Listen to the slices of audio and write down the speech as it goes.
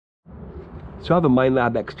So I have a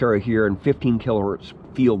MindLab Xterra here in 15 kilohertz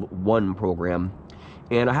field 1 program,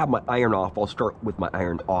 and I have my iron off. I'll start with my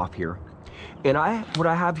iron off here. And what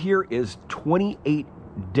I have here is 28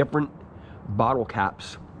 different bottle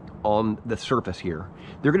caps on the surface here.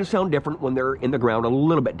 They're going to sound different when they're in the ground, a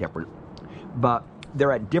little bit different, but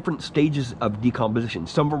they're at different stages of decomposition.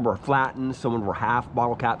 Some of them are flattened, some of them are half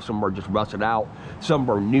bottle caps, some are just rusted out, some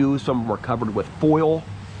are new, some of them are covered with foil.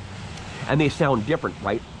 And they sound different,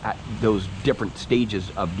 right, at those different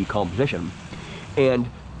stages of decomposition.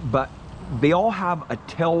 But they all have a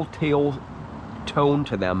telltale tone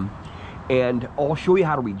to them, and I'll show you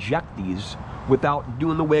how to reject these without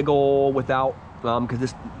doing the wiggle, without, because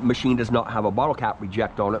this machine does not have a bottle cap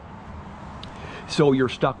reject on it. So you're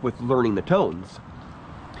stuck with learning the tones.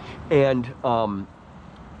 And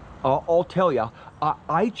I'll tell you,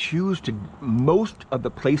 I choose to, most of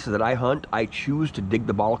the places that I hunt, I choose to dig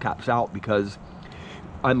the bottle caps out because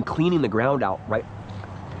I'm cleaning the ground out, right?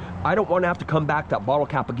 I don't want to have to come back that bottle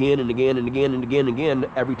cap again and again and again and again and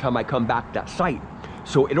again every time I come back to that site.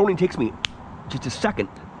 So it only takes me just a second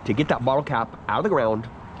to get that bottle cap out of the ground,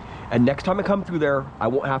 and next time I come through there, I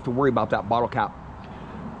won't have to worry about that bottle cap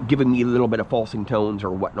giving me a little bit of falsing tones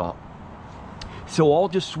or whatnot. So I'll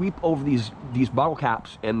just sweep over these bottle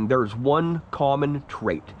caps, and there's one common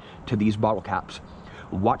trait to these bottle caps.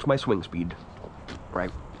 Watch my swing speed,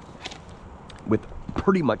 right? With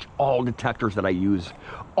pretty much all detectors that I use.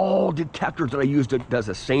 All detectors that I use does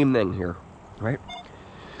the same thing here, right?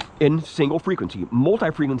 In single frequency.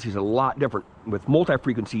 Multi-frequency is a lot different. With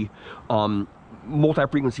multi-frequency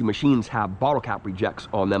machines have bottle cap rejects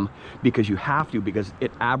on them because you have to, because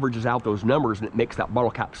it averages out those numbers and it makes that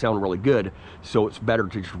bottle cap sound really good. So it's better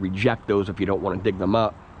to just reject those if you don't want to dig them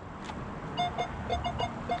up.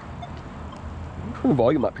 Turn the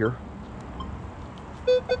volume up here.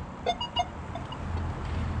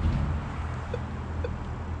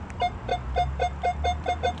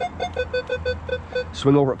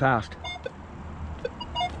 Swing over it fast.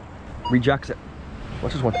 Rejects it.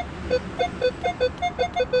 What's this one?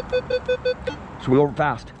 Swing over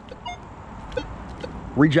fast.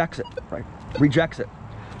 Rejects it, right? Rejects it.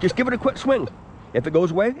 Just give it a quick swing. If it goes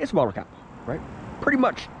away, it's a bottle cap, right? Pretty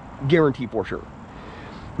much guarantee for sure.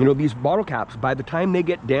 You know, these bottle caps, by the time they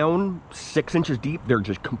get down 6 inches deep, they're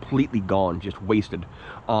just completely gone, just wasted.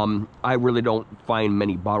 I really don't find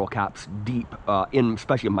many bottle caps deep,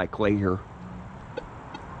 especially in my clay here.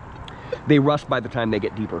 They rust by the time they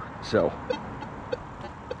get deeper, so.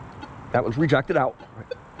 That one's rejected out.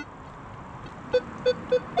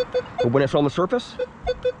 But when it's on the surface,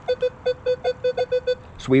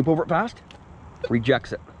 sweep over it fast,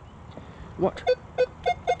 rejects it. What?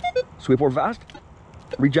 Sweep over fast,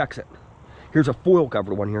 rejects it. Here's a foil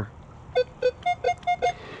covered one here.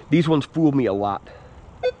 These ones fool me a lot.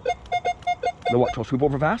 Now watch, I'll sweep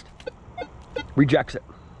over fast, rejects it.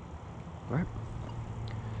 All right.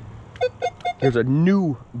 Here's a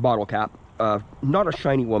new bottle cap. Not a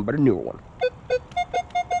shiny one, but a newer one.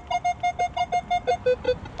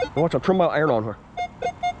 Now watch, I'll trim my iron on here.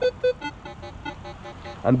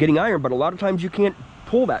 I'm getting iron, but a lot of times you can't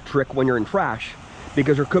pull that trick when you're in trash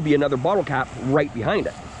because there could be another bottle cap right behind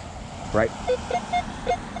it, right?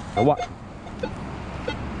 Now watch.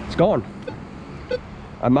 It's gone.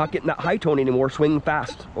 I'm not getting that high tone anymore. Swing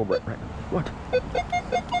fast over it, right? What?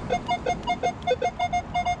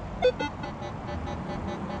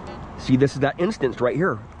 See, this is that instance right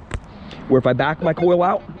here where if I back my coil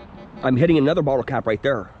out, I'm hitting another bottle cap right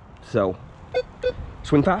there. So,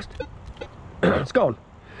 swing fast. It's gone.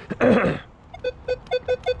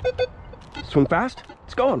 Swing fast.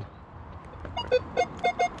 It's gone.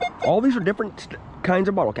 All these are different kinds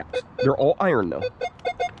of bottle caps. They're all iron though.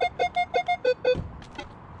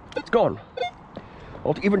 It's gone.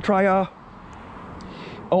 I'll even try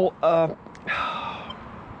I'll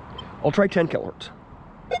try 10 kilohertz.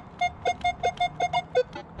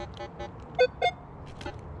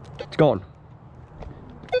 It's gone.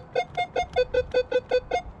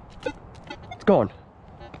 It's gone.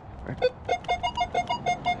 Right.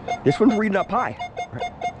 This one's reading up high.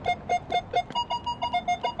 Right.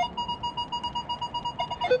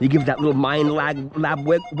 You give that little lab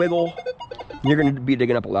wiggle, you're going to be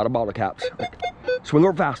digging up a lot of bottle caps. Right. Swing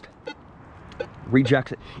over fast.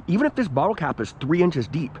 Rejects it. Even if this bottle cap is 3 inches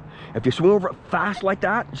deep, if you swing over it fast like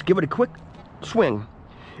that, just give it a quick swing.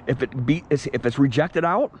 If it's rejected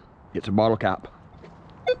out, it's a bottle cap.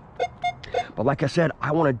 But like I said,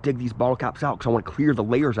 I want to dig these bottle caps out because I want to clear the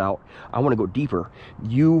layers out. I want to go deeper.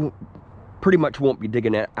 You pretty much won't be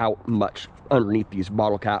digging it out much underneath these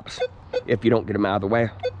bottle caps if you don't get them out of the way.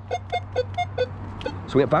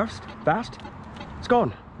 Swing it fast, fast. It's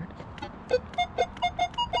gone.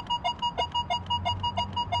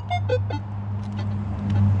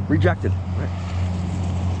 rejected. Right.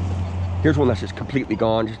 Here's one that's just completely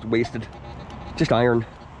gone, just wasted, just iron.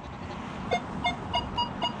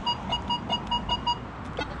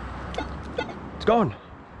 It's gone.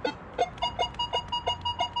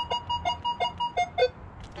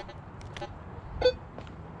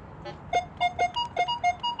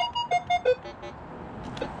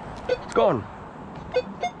 It's gone.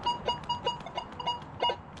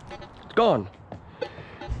 It's gone.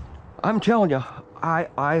 I'm telling you, I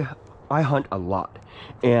hunt a lot,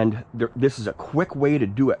 and this is a quick way to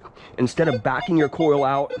do it. Instead of backing your coil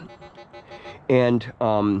out, and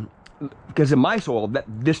because in my soil,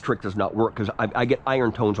 this trick does not work, because I get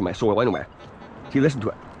iron tones on my soil anyway. See, listen to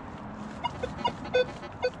it.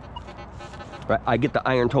 Right, I get the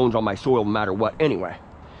iron tones on my soil no matter what anyway.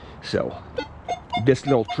 So this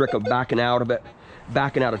little trick of backing out of it,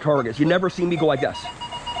 backing out of targets. You never see me go like this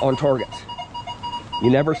on targets. You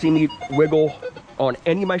never see me wiggle on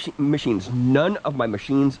any of my machines. None of my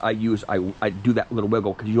machines I use, I do that little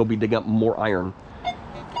wiggle, because you'll be digging up more iron.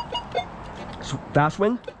 So fast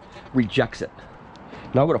swing rejects it.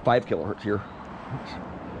 Now I'll go to 5 kilohertz here.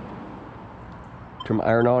 Turn my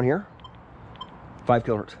iron on here. 5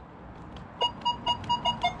 kilohertz.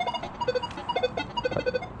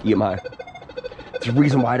 EMI. It's the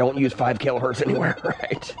reason why I don't use 5 kilohertz anywhere,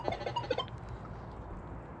 right?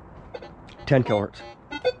 10 kilohertz.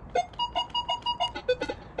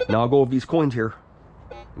 Now I'll go with these coins here.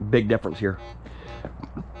 Big difference here.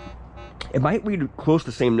 It might read close to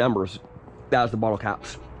the same numbers as the bottle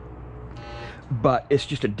caps, but it's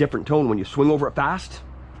just a different tone when you swing over it fast.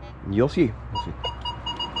 You'll see. You'll see.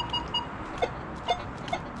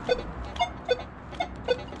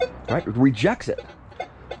 Right, it rejects it.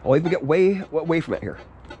 I'll even get way away from it here.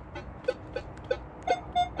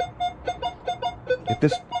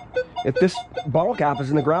 If this bottle cap is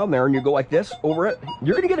in the ground there and you go like this over it,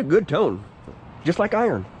 you're gonna get a good tone, just like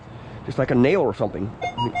iron, just like a nail or something.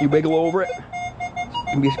 You wiggle over it,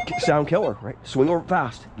 it can be a sound killer, right? Swing over it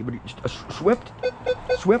fast. Give it just a swift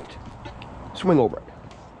swing over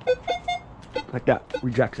it, like that.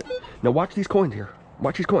 Rejects it. Now watch these coins here.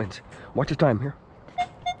 Watch these coins. Watch the time here.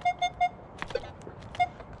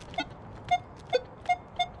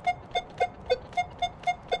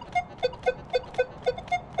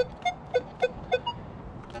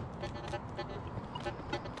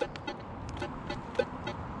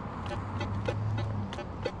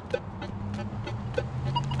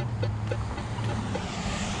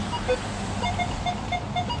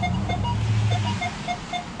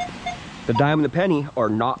 The dime and the penny are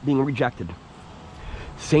not being rejected.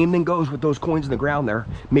 Same thing goes with those coins in the ground there.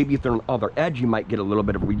 Maybe if they're on the other edge, you might get a little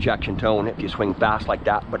bit of rejection tone if you swing fast like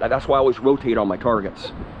that, but that's why I always rotate on my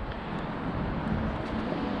targets.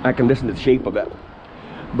 I can listen to the shape of it.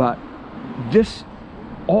 But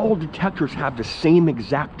all detectors have the same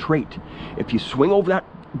exact trait. If you swing over that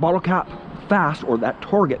bottle cap fast, or that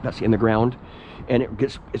target that's in the ground, and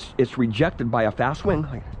it's rejected by a fast swing,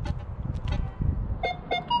 like,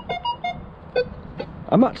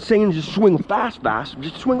 I'm not saying just swing fast,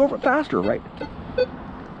 just swing over it faster, right?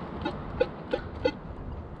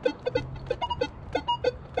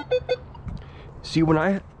 See, when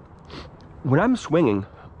I'm swinging,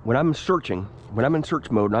 when I'm searching, when I'm in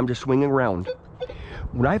search mode and I'm just swinging around,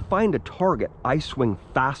 when I find a target, I swing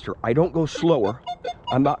faster. I don't go slower.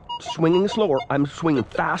 I'm not swinging slower, I'm swinging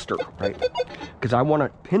faster, right? Because I want to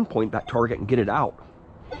pinpoint that target and get it out.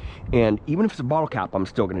 And even if it's a bottle cap, I'm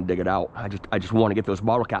still going to dig it out. I just want to get those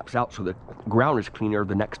bottle caps out so the ground is cleaner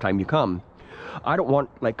the next time you come. I don't want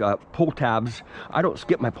like pull tabs. I don't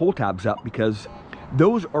skip my pull tabs up, because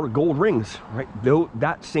those are gold rings, right? Though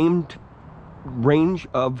that same range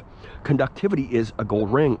of conductivity is a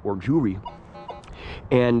gold ring or jewelry.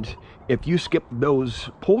 And if you skip those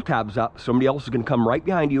pull tabs up, somebody else is going to come right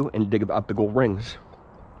behind you and dig up the gold rings,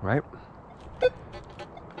 right?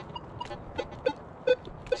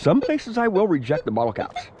 Some places I will reject the bottle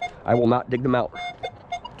caps. I will not dig them out.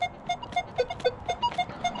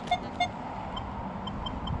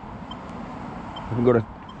 We can go to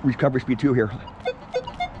recovery speed 2 here.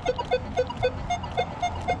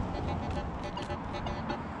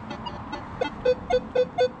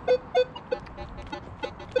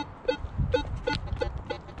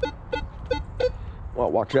 Well,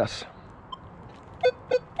 watch this.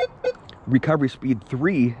 Recovery speed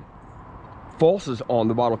 3 falses on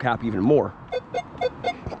the bottle cap even more.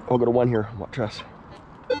 I'll go to 1 here. Watch this.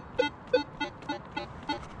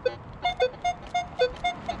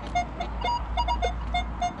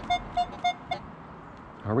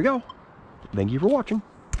 There we go. Thank you for watching.